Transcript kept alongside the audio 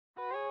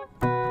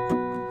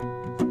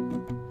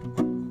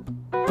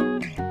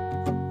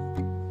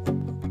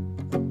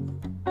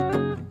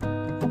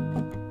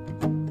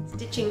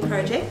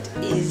project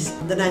is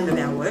the name of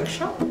our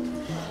workshop.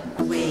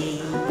 We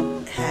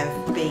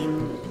have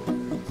been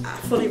a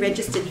fully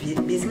registered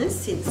business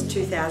since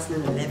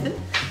 2011.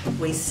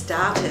 We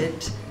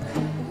started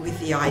with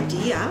the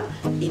idea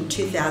in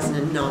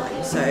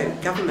 2009, so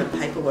government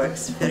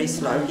paperwork's very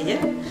slow here.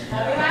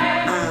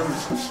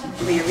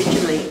 We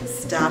originally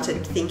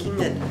started thinking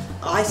that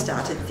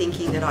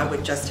I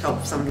would just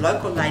help some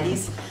local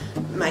ladies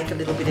make a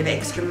little bit of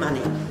extra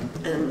money,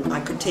 and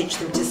I could teach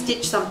them to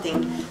stitch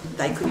something.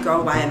 They could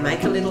go away and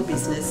make a little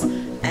business,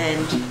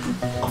 and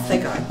off they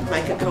go,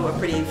 make a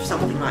cooperative,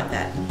 something like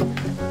that,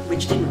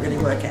 which didn't really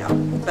work out.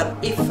 But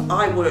if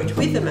I worked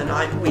with them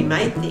and we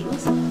made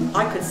things,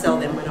 I could sell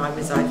them when I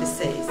was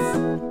overseas.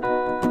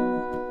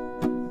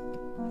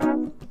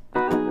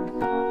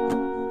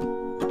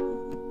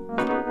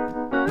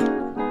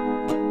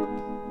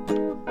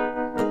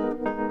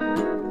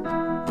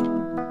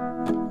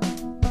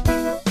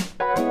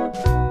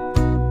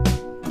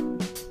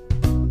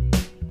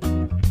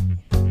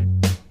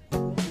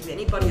 Give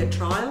anybody a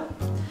trial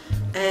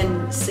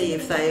and see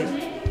if they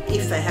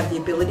have the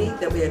ability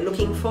that we are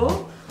looking for,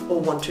 or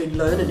want to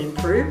learn and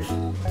improve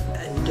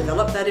and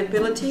develop that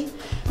ability,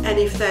 and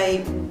if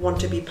they want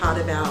to be part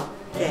of our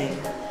gang.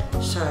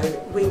 So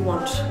we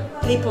want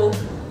people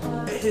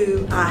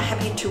who are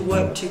happy to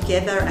work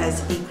together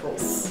as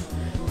equals.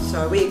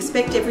 So we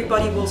expect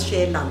everybody will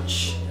share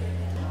lunch.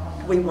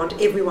 We want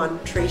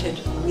everyone treated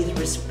with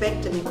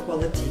respect and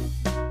equality.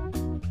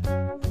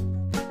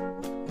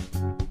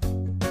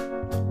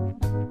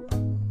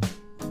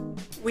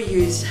 We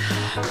use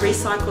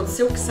recycled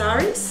silk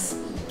saris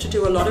to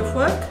do a lot of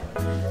work,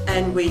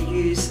 and we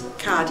use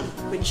khadi,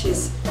 which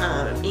is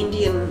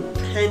Indian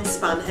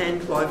hand-spun,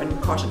 hand-woven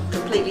cotton,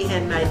 completely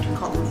handmade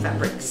cotton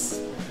fabrics.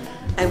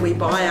 And we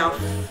buy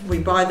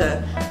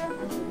the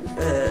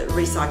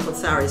recycled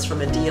saris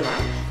from a dealer.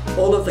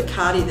 All of the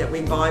khadi that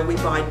we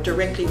buy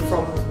directly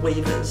from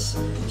weavers.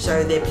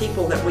 So they're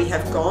people that we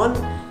have gone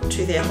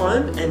to their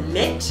home and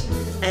met,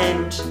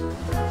 and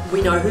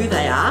we know who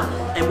they are,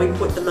 and we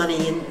put the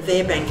money in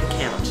their bank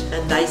account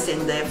and they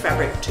send their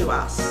fabric to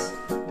us.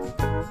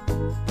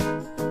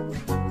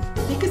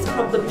 The biggest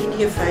problem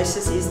India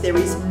faces is there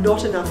is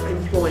not enough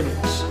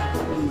employment.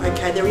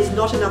 Okay, there is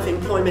not enough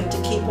employment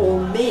to keep all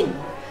men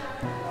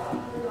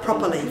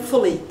properly,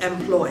 fully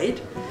employed,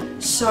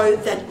 so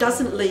that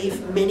doesn't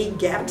leave many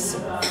gaps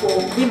for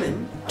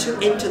women to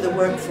enter the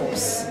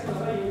workforce.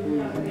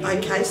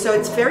 Okay, so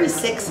it's very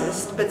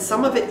sexist, but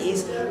some of it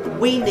is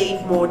we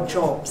need more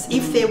jobs.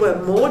 If there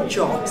were more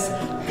jobs,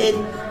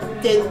 then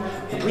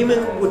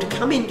women would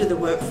come into the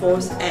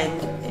workforce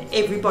and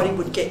everybody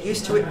would get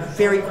used to it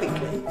very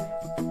quickly.